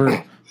they'll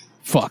cover.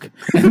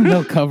 And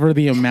they'll cover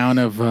the amount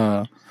of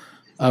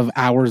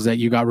hours that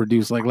you got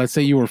reduced. Like, let's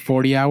say you were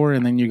 40 hour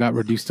and then you got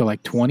reduced to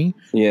like 20.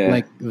 Yeah.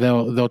 Like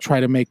they'll try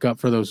to make up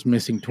for those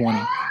missing 20.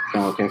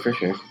 Oh, okay, for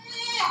sure.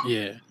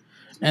 Yeah.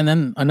 And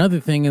then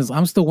another thing is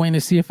I'm still waiting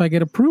to see if I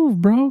get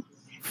approved, bro.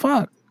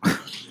 Fuck.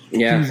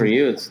 Yeah, for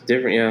you it's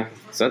different. Yeah,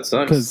 so that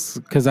sucks.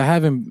 Because I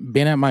haven't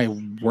been at my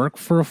work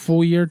for a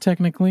full year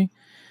technically.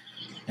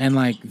 And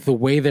like the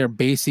way they're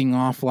basing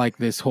off like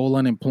this whole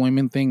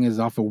unemployment thing is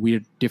off of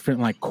weird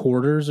different like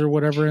quarters or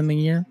whatever in the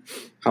year.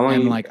 How long?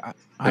 And like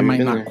I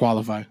might not there?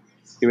 qualify.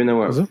 You've been there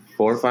what,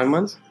 4 or 5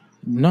 months?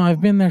 No, I've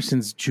been there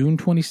since June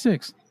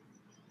 26th.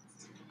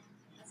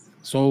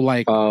 So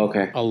like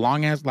a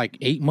long ass like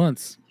 8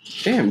 months.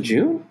 Damn,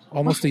 June?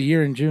 Almost a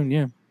year in June,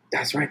 yeah.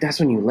 That's right. That's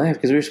when you left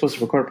because we were supposed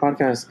to record a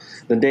podcast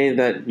the day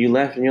that you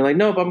left, and you're like,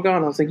 "Nope, I'm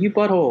gone." I was like, "You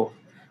butthole!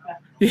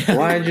 Yeah.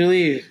 Why did you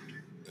leave?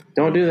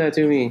 Don't do that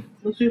to me."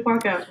 Let's do a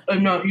podcast.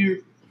 I'm not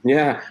here.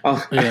 Yeah.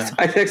 Oh, Yeah.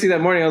 I texted you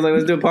that morning. I was like,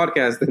 "Let's do a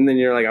podcast," and then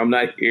you're like, "I'm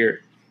not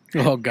here."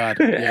 Oh God,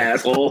 yeah.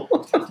 Asshole.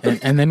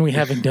 and then we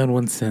haven't done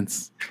one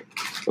since.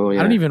 Oh yeah.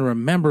 I don't even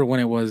remember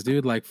when it was,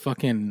 dude. Like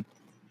fucking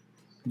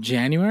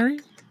January.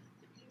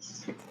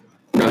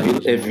 No,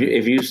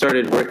 if you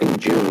started working in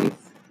June,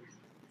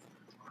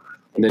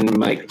 then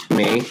like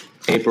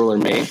April or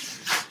May.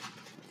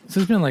 So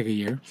it's been like a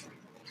year.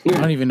 I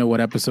don't even know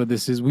what episode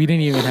this is. We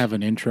didn't even have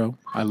an intro.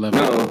 I love it.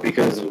 No,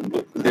 because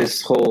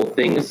this whole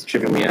thing is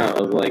tripping me out.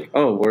 Of like,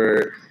 oh,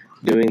 we're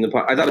doing the.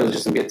 I thought it was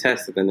just gonna be a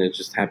test, and then it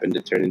just happened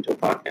to turn into a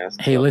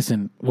podcast. Hey,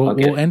 listen,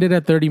 we'll end it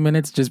at 30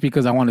 minutes just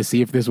because I want to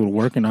see if this would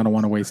work, and I don't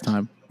want to waste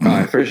time. All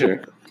right, for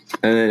sure.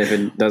 And then if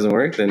it doesn't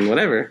work, then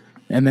whatever.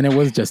 And then it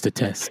was just a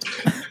test.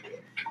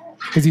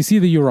 Because you see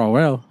the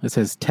URL, it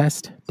says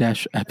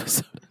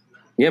test-episode.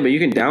 Yeah, but you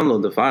can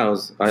download the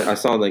files. I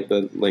saw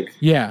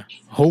Yeah,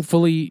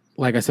 hopefully,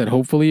 like I said,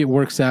 hopefully it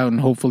works out, and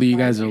hopefully you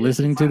guys are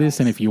listening to this.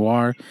 And if you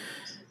are,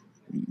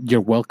 you're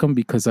welcome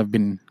because I've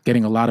been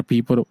getting a lot of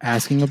people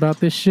asking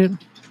about this shit.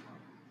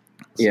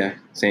 Yeah,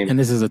 same. And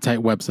this is a tight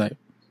website.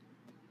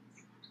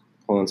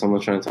 Hold on,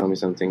 someone's trying to tell me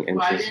something.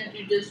 Why didn't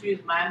you just use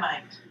my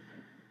mic?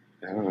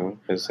 I don't know.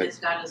 It's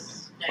got a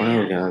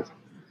Oh God,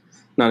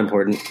 not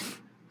important.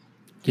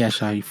 Yeah,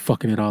 Shy, you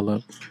fucking it all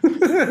up.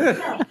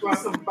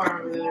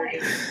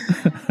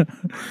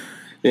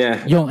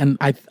 Yeah. Yo, and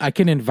I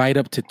can invite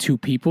up to 2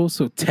 people,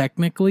 so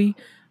technically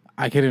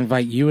I could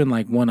invite you and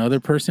like one other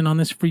person on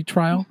this free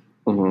trial.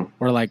 Mm-hmm.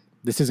 Or like,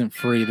 this isn't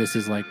free, this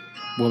is like,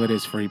 well, it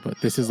is free, but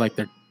this is like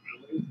their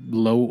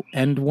low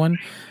end one.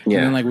 Yeah.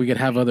 And then like we could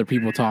have other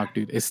people talk,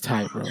 dude. It's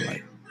tight, bro.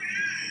 Like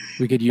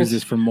we could use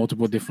this for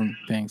multiple different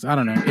things. I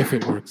don't know if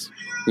it works.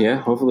 Yeah,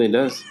 hopefully it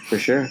does, for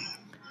sure.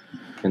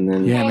 And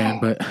then Yeah, man,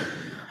 but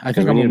I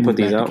think I'm need gonna to put put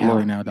these back out to Cali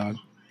more. now, dog.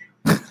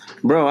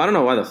 Bro, I don't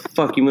know why the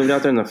fuck you moved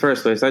out there in the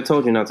first place. I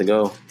told you not to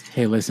go.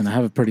 Hey, listen, I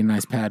have a pretty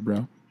nice pad,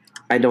 bro.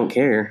 I don't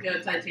care. Go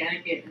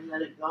Titanic it and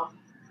let it go.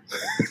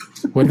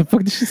 What the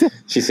fuck did she say?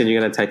 She said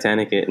you're gonna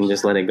Titanic it and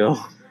just let it go.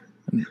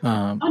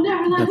 I'll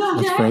never let go,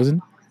 That's Jack.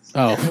 Frozen.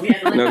 Oh, We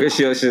had to let No, go. because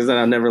she said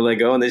I'll never let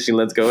go, and then she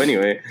lets go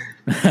anyway.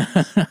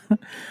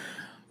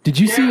 did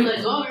you Never see?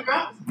 let go,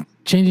 bro.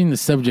 Changing the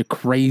subject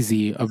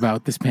crazy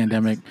about this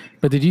pandemic,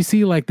 but did you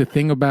see like the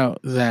thing about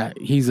that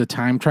he's a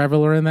time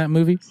traveler in that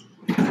movie?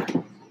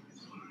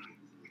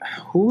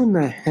 Who in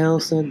the hell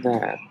said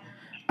that?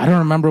 I don't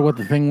remember what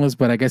the thing was,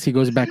 but I guess he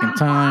goes back in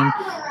time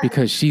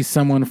because she's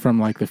someone from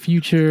like the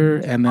future,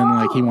 and then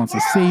like he wants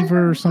to save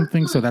her or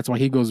something, so that's why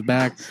he goes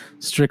back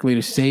strictly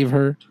to save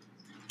her.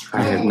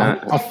 I have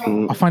not.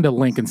 I'll find a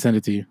link and send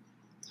it to you.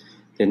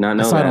 Did not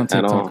know I saw it on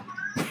that at all.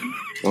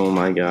 Oh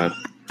my God.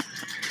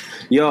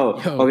 Yo,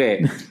 Yo.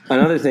 okay.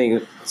 Another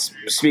thing,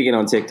 speaking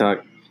on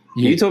TikTok,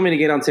 you told me to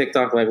get on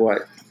TikTok like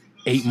what?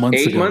 8 months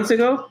 8 ago. months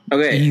ago?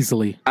 Okay.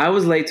 Easily. I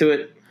was late to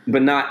it,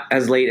 but not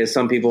as late as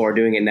some people are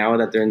doing it now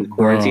that they're in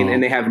quarantine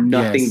and they have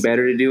nothing yes.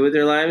 better to do with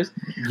their lives.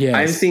 Yes.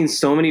 I've seen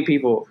so many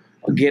people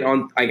get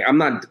on. Like, I'm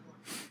not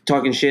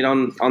talking shit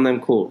on them.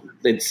 Cool.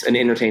 It's an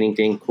entertaining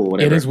thing. Cool.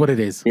 Whatever. It is what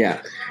it is.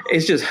 Yeah.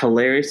 It's just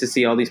hilarious to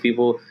see all these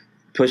people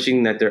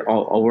pushing that they're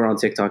all, oh, we're on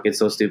TikTok. It's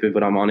so stupid,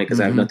 but I'm on it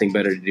because I have nothing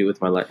better to do with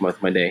my life, with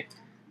my day.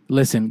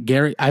 Listen,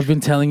 Gary, I've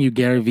been telling you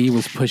Gary Vee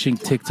was pushing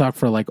TikTok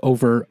for like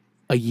over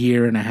a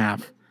year and a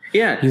half.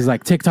 Yeah. He's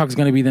like, TikTok's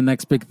going to be the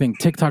next big thing.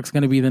 TikTok's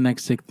going to be the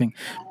next big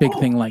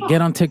thing. Like,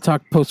 get on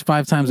TikTok, post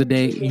 5 times a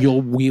day. You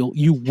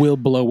will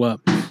blow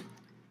up.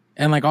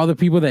 And like all the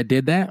people that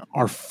did that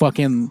are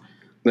fucking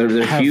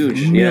They're have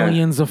huge.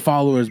 millions of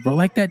followers, bro.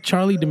 Like that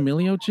Charlie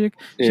D'Amelio chick,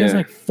 she has Yeah.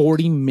 like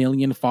 40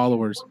 million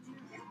followers.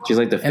 She's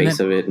like the face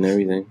then- of it and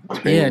everything. It's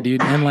crazy. Yeah,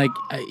 dude. And like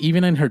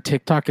even in her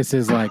TikTok, it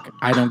says like,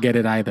 I don't get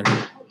it either.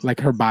 Like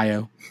her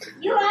bio.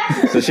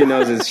 So she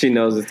knows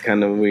it's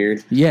kind of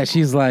weird. Yeah,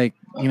 she's like,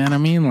 you know what I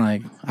mean?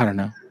 Like, I don't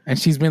know. And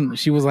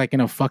she was like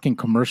in a fucking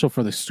commercial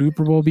for the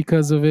Super Bowl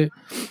because of it.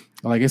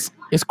 Like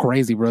it's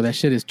crazy, bro. That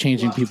shit is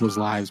changing people's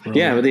lives, bro.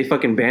 Yeah, but they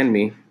fucking banned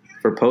me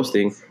for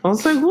posting. I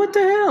was like, what the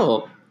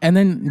hell? And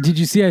then did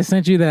you see I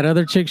sent you that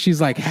other chick? She's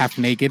like half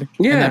naked.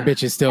 Yeah. And that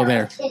bitch is still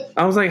there.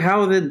 I was like,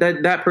 how did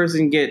that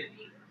person get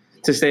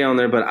to stay on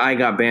there, but I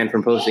got banned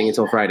from posting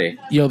until Friday?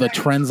 Yo, the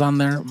trends on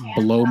there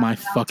blow my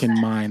fucking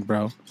mind,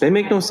 bro. They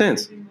make no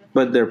sense,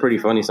 but they're pretty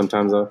funny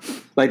sometimes, though.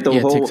 Like the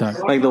whole,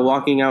 TikTok. like the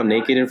walking out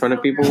naked in front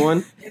of people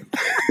one.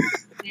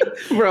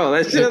 Bro,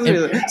 that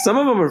shit. Some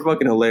of them are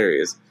fucking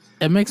hilarious.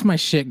 It makes my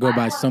shit go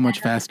by so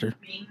much faster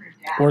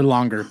or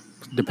longer,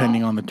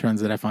 depending on the trends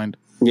that I find.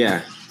 Yeah,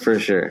 for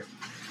sure.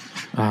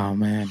 Oh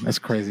man, that's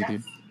crazy,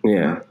 dude.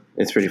 Yeah,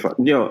 it's pretty fun.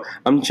 Yo,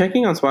 I'm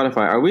checking on Spotify.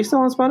 Are we still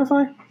on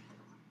Spotify?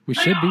 We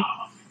should be.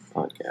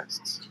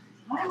 Podcasts.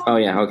 Oh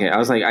yeah, okay. I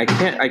was like,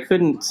 I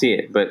couldn't see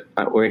it, but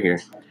we're here.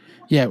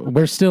 Yeah,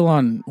 we're still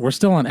on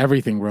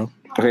everything, bro.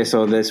 Okay,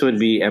 so this would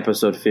be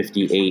episode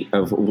 58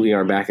 of We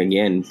Are Back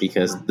Again,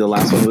 because the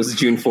last one was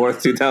June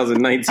 4th,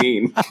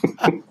 2019.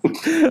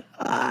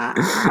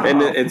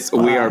 And it's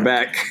We Are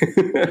Back.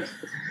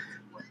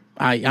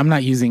 I'm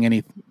not using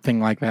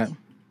anything like that.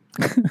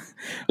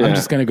 Yeah. I'm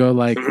just gonna go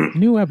like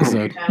new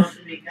episode. Title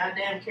should be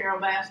Goddamn Carol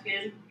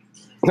Baskin.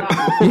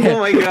 Oh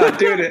my god,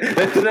 dude.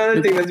 That's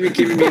another thing that's been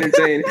keeping me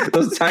entertained.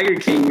 Those Tiger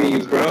King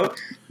memes, bro.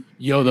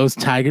 Yo, those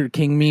Tiger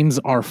King memes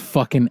are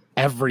fucking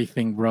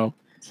everything, bro.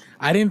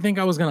 I didn't think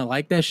I was gonna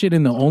like that shit,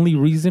 and the only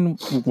reason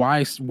why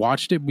I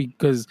watched it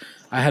because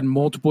I had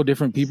multiple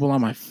different people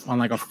on like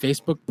a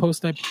Facebook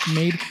post I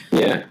made,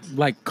 Yeah.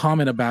 like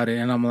comment about it,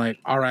 and I'm like,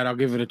 all right, I'll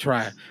give it a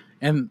try,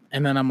 and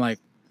then I'm like,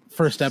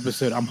 first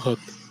episode, I'm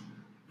hooked.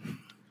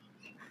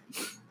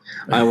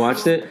 I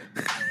watched it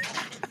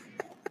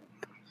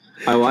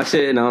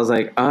and I was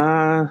like,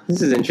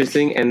 this is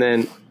interesting. And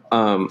then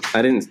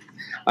I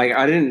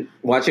didn't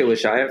watch it with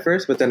Shy at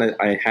first, but then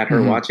I had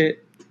her watch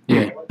it.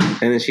 Yeah.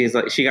 And then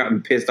she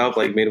got pissed off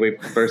like midway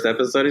first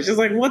episode. And she's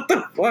like, what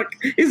the fuck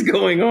is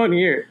going on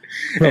here?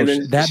 Bro, and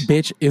then that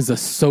bitch is a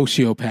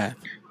sociopath.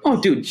 Oh,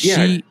 dude, yeah.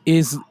 She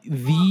is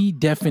the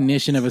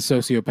definition of a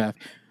sociopath.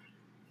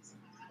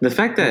 The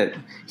fact that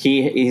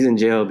he's in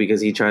jail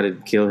because he tried to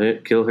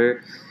kill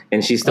her,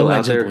 and she's still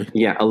Allegedly. out there.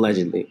 Yeah,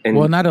 allegedly. And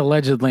Well, not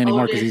allegedly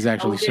anymore because he's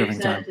actually OJ serving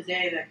said time.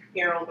 today that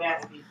Carol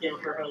Baskin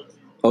killed her husband.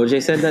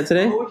 OJ said that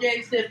today?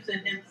 OJ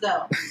Simpson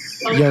himself.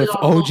 Yo, if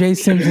OJ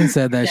Simpson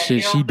said that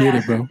shit, she did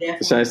it, bro.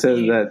 Shy says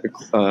that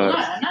Hold on,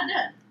 I'm not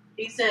done.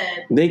 He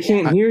said they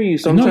can't hear you,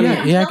 so I'm No,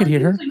 trying to... yeah, I could hear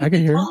her. I could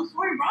hear her. Tell the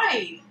story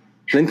right.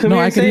 Then come No,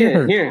 here I and could say hear it.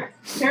 her. Here.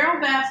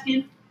 Carol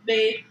Baskin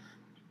made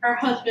her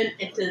husband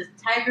into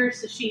tiger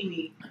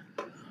sashimi.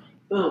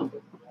 Boom.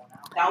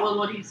 That was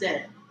what he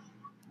said.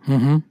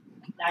 Mm-hmm.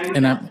 Now you're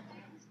And done.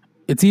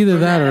 it's either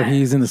that or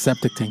he's in the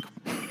septic tank.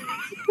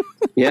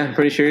 Yeah,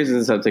 pretty sure he's in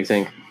the septic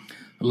tank.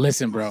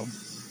 Listen, bro.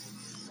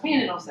 He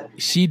ain't no septic.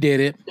 She did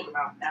it. Think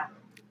about it now.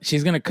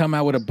 She's gonna come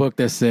out with a book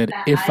that said,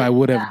 "If I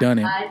would have done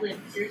it."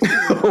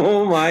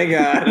 Oh my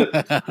god.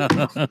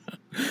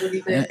 What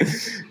he said.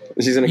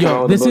 She's gonna Yo, come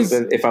out with a this book is-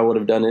 that if I would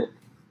have done it.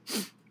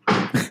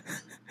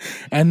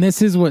 And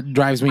this is what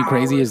drives me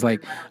crazy is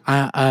like,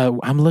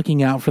 I'm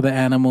looking out for the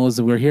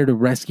animals. We're here to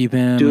rescue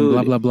them Dude. and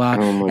blah, blah,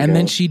 blah. Oh my And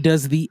then God. she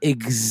does the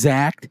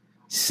exact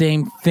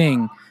same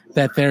thing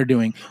that they're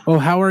doing. Oh,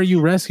 how are you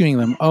rescuing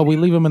them? Oh, we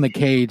leave them in the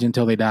cage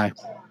until they die.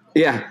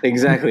 Yeah,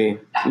 exactly.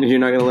 You're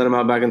not gonna let them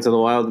out back into the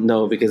wild?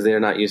 No, because they're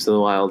not used to the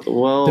wild.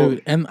 Well,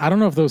 Dude, and I don't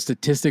know if those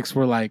statistics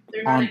were like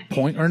They're not on in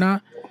point or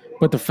not,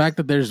 but the fact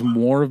that there's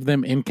more of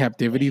them in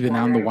captivity than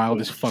out in the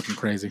wild is fucking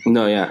crazy.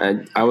 no,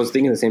 yeah. I was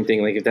thinking the same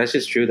thing. Like, if that's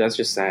just true, that's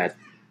just sad.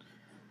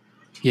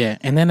 Yeah,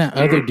 and then that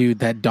other dude,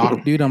 that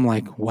doc dude, I'm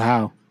like,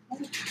 wow,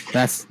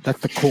 that's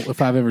the cool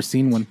if I've ever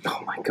seen one.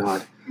 Oh my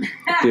god.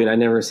 Dude, I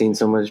never seen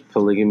so much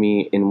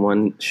polygamy in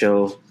one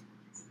show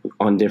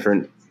on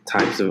different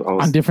types of...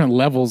 On different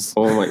levels.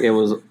 Oh my, it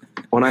was...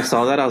 When I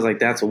saw that, I was like,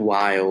 that's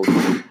wild.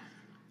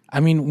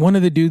 I mean, one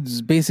of the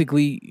dudes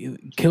basically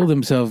killed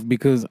himself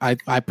because I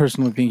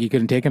personally think he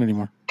couldn't take it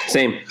anymore.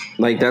 Same.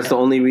 Like, that's the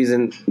only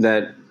reason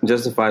that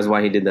justifies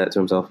why he did that to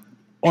himself.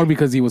 Or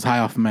because he was high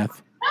off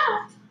meth.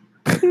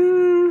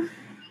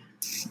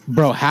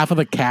 Bro, half of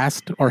the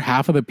cast or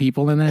half of the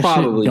people in that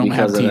Probably shit don't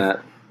have because of teeth.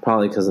 that.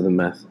 Probably because of the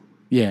meth.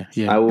 Yeah,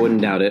 yeah. I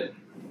wouldn't doubt it.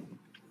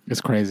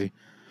 It's crazy.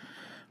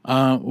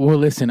 Well,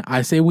 listen,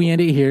 I say we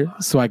end it here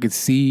so I could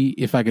see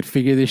if I could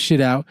figure this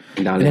shit out.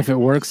 Down And it. if it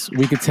works,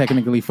 we could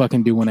technically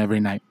fucking do one every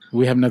night.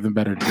 We have nothing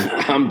better to do.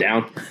 I'm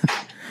down.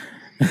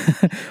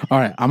 All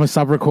right, I'm going to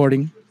stop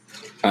recording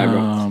All right,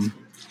 bro.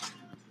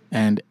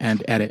 and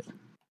edit.